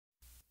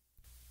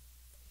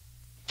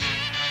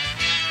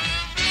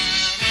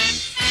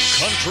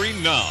Country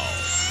Now,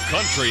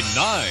 Country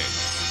 9,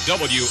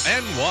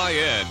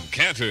 WNYN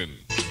Canton.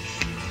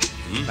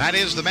 That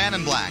is the Man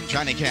in Black,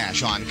 Johnny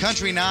Cash, on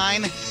Country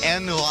 9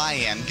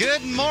 NYN.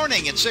 Good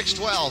morning. It's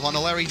 6:12 on the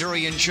Larry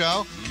Durian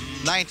Show.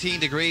 19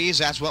 degrees,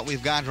 that's what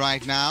we've got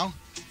right now.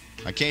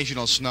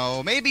 Occasional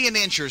snow, maybe an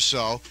inch or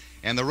so.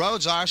 And the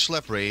roads are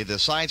slippery. The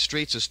side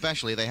streets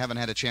especially, they haven't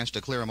had a chance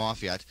to clear them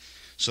off yet.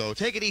 So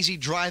take it easy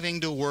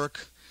driving to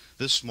work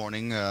this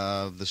morning.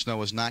 The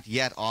snow is not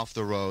yet off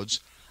the roads.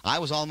 I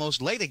was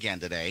almost late again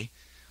today.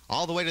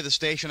 All the way to the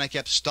station, I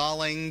kept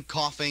stalling,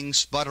 coughing,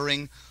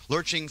 sputtering,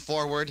 lurching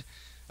forward.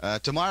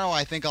 Tomorrow,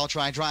 I think I'll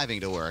try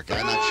driving to work.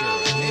 I'm not sure.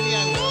 Maybe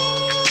I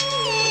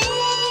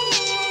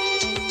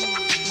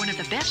will. One of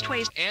the best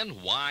ways.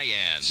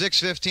 NYN.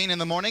 6:15 in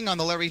the morning on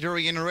the Larry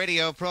Durian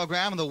radio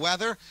program. The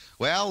weather,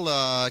 well,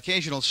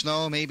 occasional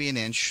snow, maybe an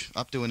inch,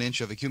 up to an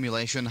inch of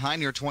accumulation. High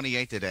near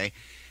 28 today.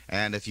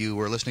 And if you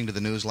were listening to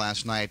the news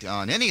last night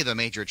on any of the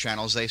major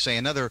channels, they say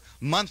another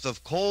month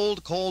of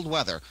cold, cold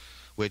weather,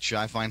 which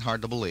I find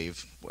hard to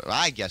believe. Well,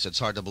 I guess it's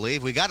hard to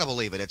believe. We got to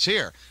believe it. It's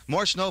here.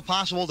 More snow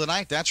possible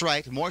tonight. That's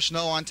right. More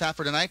snow on tap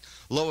for tonight.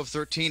 Low of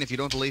 13. If you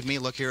don't believe me,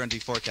 look here and be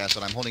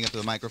forecasted. I'm holding up to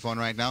the microphone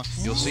right now.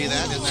 You'll see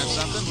that. Isn't that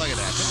something? Look at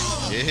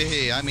that.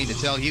 Hey, I mean to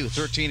tell you,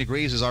 13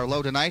 degrees is our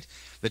low tonight.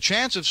 The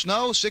chance of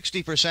snow,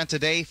 60%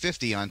 today,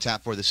 50 on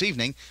tap for this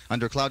evening.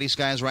 Under cloudy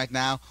skies right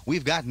now,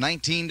 we've got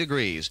 19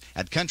 degrees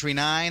at Country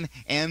 9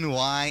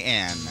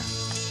 NYN.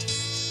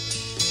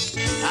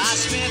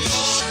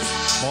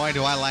 Boy,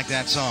 do I like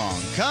that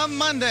song. Come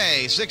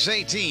Monday,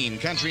 6:18,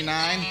 Country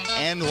 9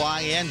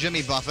 NYN,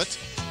 Jimmy Buffett.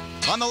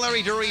 On the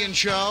Larry Durian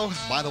Show.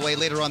 By the way,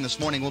 later on this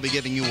morning, we'll be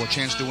giving you a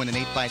chance to win an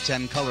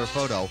 8x10 color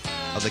photo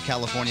of the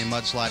California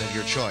mudslide of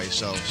your choice,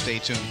 so stay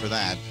tuned for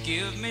that.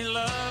 Give me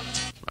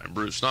love. I'm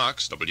Bruce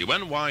Knox,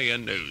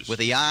 WNYN News. With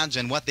the odds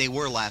and what they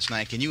were last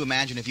night, can you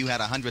imagine if you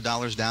had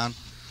 $100 down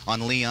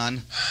on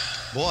Leon?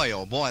 Boy,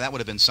 oh boy, that would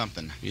have been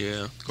something.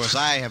 Yeah. Of course,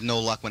 I have no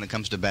luck when it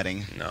comes to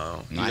betting.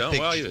 No. You I don't?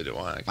 picked- Well, you do.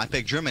 I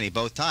picked Germany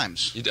both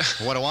times. You do?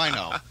 What do I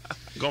know?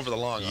 Going for the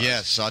long odds.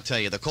 Yes, I'll tell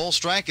you. The coal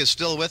strike is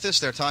still with us.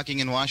 They're talking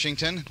in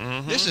Washington.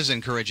 Mm-hmm. This is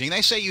encouraging.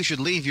 They say you should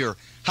leave your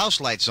house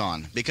lights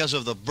on because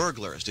of the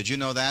burglars. Did you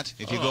know that?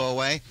 If you go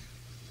away?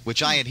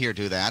 Which I adhere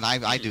to that.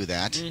 I do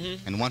that.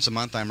 Mm-hmm. And once a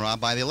month I'm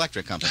robbed by the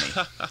electric company.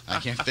 I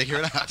can't figure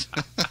it out.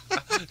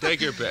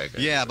 Take your pick.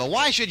 Yeah, but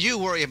why should you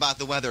worry about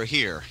the weather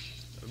here?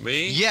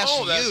 Me? Yes,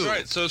 Oh, that's you.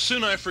 right. So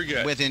soon I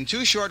forget. Within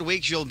 2 short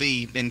weeks, you'll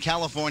be in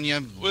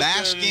California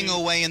basking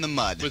away in the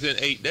mud. Within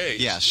 8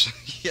 days. Yes.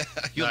 Yeah,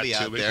 you'll Not be 2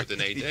 out weeks, there.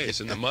 within 8 days.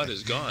 And the mud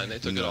is gone. They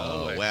took it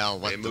all away. Well,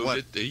 they moved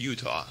it to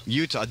Utah.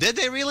 Utah. Did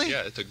they really?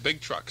 Yeah, they took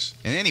big trucks.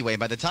 And anyway,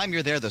 by the time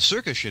you're there, the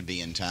circus should be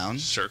in town.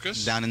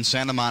 Circus? Down in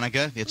Santa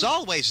Monica. It's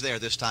always there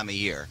this time of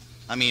year.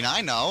 I mean,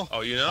 I know.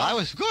 Oh, you know? I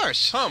was, of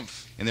course.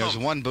 Humph. And there's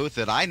Humph. one booth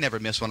that I never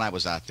missed when I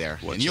was out there.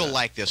 What's and you'll that?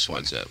 like this one.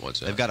 What's that? What's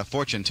that? They've got a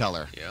fortune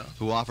teller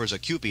who offers a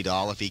Cupid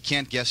doll. If he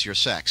can't guess your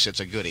sex, it's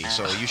a goodie.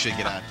 So you should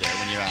get out there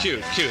when you're out.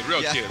 Cute,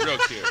 real Yeah. cute, real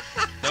cute.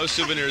 No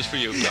souvenirs for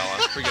you,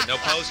 fella. Forget no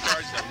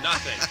postcards, no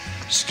nothing.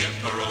 Skip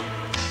a rope,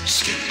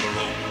 skip a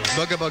rope,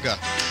 Booga booga.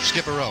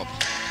 Skip a rope.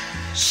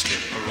 skip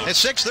a rope. It's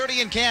 6:30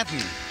 in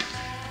Canton.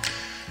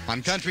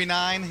 On Country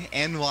 9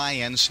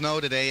 NYN, snow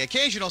today.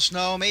 Occasional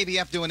snow, maybe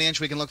up to an inch.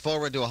 We can look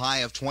forward to a high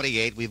of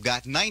 28. We've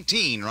got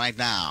 19 right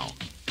now.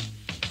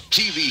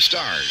 TV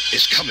star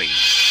is coming.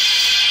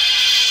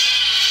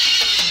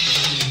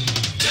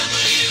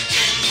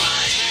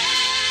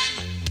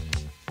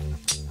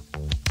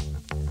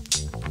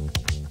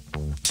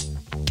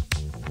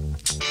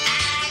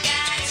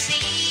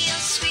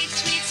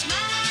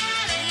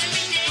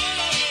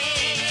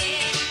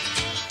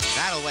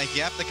 That'll wake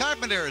you up. The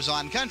Carpenters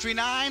on Country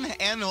 9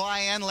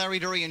 NYN. Larry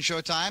Durian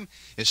Showtime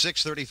is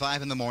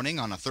 6:35 in the morning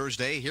on a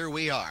Thursday. Here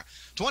we are.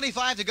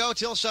 25 to go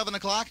till 7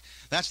 o'clock.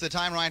 That's the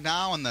time right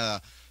now on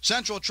the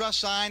Central Trust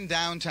sign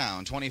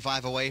downtown.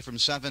 25 away from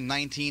 7,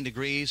 19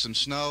 degrees, some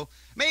snow.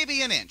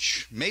 Maybe an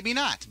inch. Maybe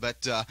not,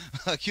 but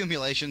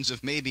accumulations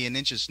of maybe an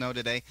inch of snow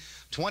today.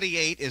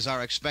 28 is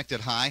our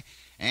expected high.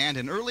 And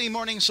an early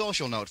morning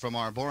social note from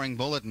our boring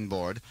bulletin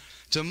board.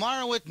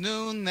 Tomorrow at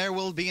noon, there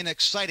will be an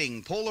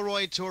exciting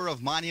Polaroid tour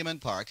of Monument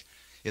Park.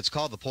 It's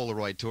called the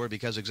Polaroid Tour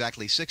because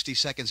exactly 60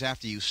 seconds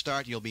after you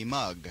start, you'll be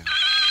mugged.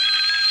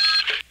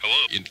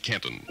 Hello in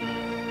Canton.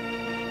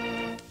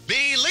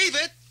 Believe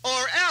it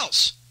or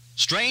else.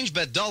 Strange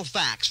but dull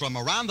facts from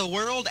around the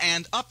world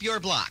and up your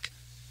block.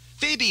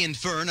 Fabian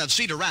Fern of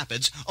Cedar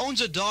Rapids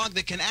owns a dog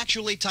that can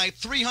actually type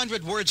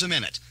 300 words a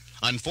minute.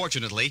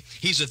 Unfortunately,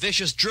 he's a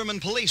vicious German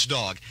police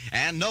dog,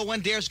 and no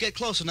one dares get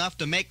close enough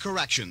to make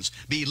corrections.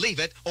 Believe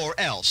it or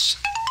else.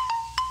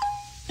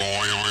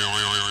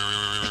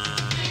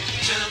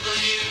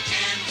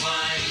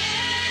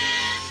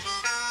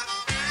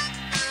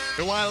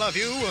 Do I love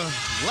you?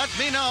 Let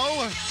me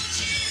know.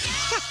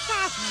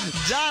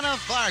 Donna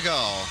Fargo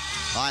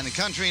on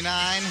Country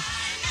 9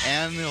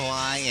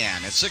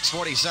 NYN. It's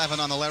 6:47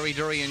 on the Larry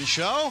Durian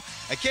Show.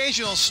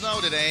 Occasional snow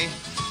today.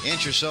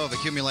 Inch or so of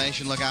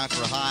accumulation. Look out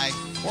for a high.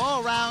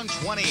 Well, around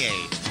 28.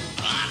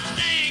 Hot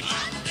day,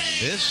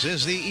 This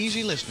is the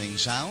easy listening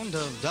sound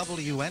of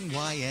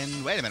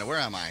WNYN. Wait a minute, where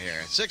am I here?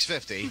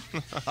 6:50.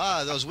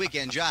 Those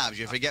weekend jobs.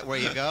 You forget where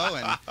you go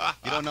and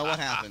you don't know what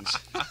happens.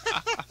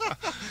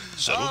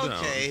 Settle down.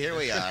 Okay, here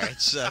we are.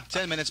 It's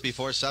 10 minutes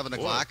before 7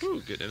 o'clock.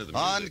 Ooh, get into the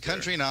On music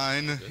Country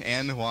there. 9,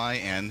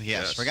 NYN.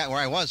 Yes, forgot where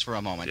I was for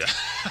a moment. Yeah.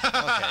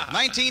 Okay,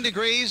 19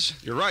 degrees.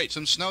 You're right.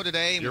 Some snow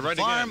today. You're right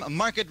Farm again.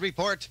 market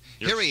report.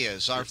 Here he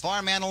is, our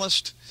farm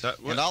analyst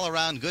and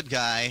all-around good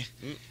guy.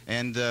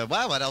 And,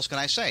 well, what else can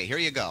I say? Here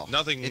you go.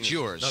 Nothing. It's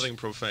yours. Nothing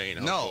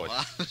profane. No.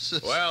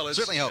 Well, it's,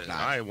 certainly hope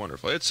not.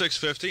 Wonderful. It's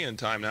 6:50 and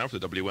time now for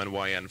the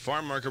WNYN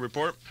Farm Market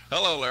Report.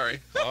 Hello, Larry.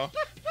 Hello.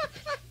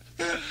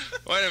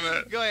 Wait a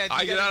minute. Go ahead.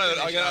 I get out of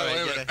it. I get out of it.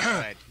 Wait a minute. All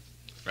right.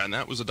 And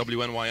that was the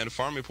WNYN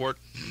Farm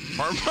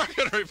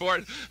Market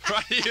Report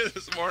brought to you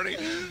this morning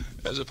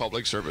as a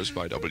public service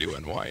by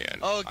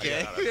WNYN.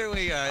 Okay, here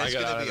we are. It's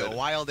going to be a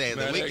wild day.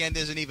 The weekend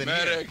isn't even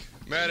here.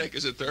 Medic,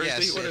 is it Thursday?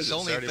 Yes, what is it's it?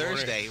 only Saturday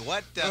Thursday.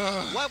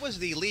 What was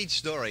the lead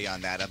story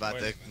on that about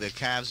the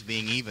calves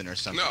being even or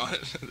something? No,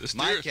 the steers,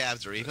 my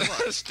calves are even.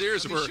 Look, the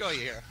steers let were. me show you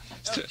here.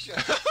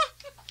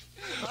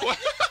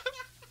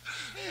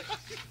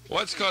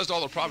 What's caused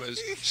all the problems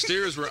is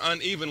steers were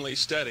unevenly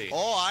steady.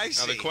 Oh, I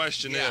see. Now the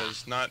question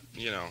is not,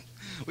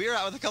 We were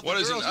out with a couple What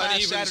of is an girls last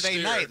uneven Saturday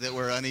steer? night that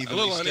were a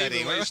unevenly little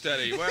steady. unevenly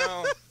steady.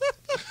 Well,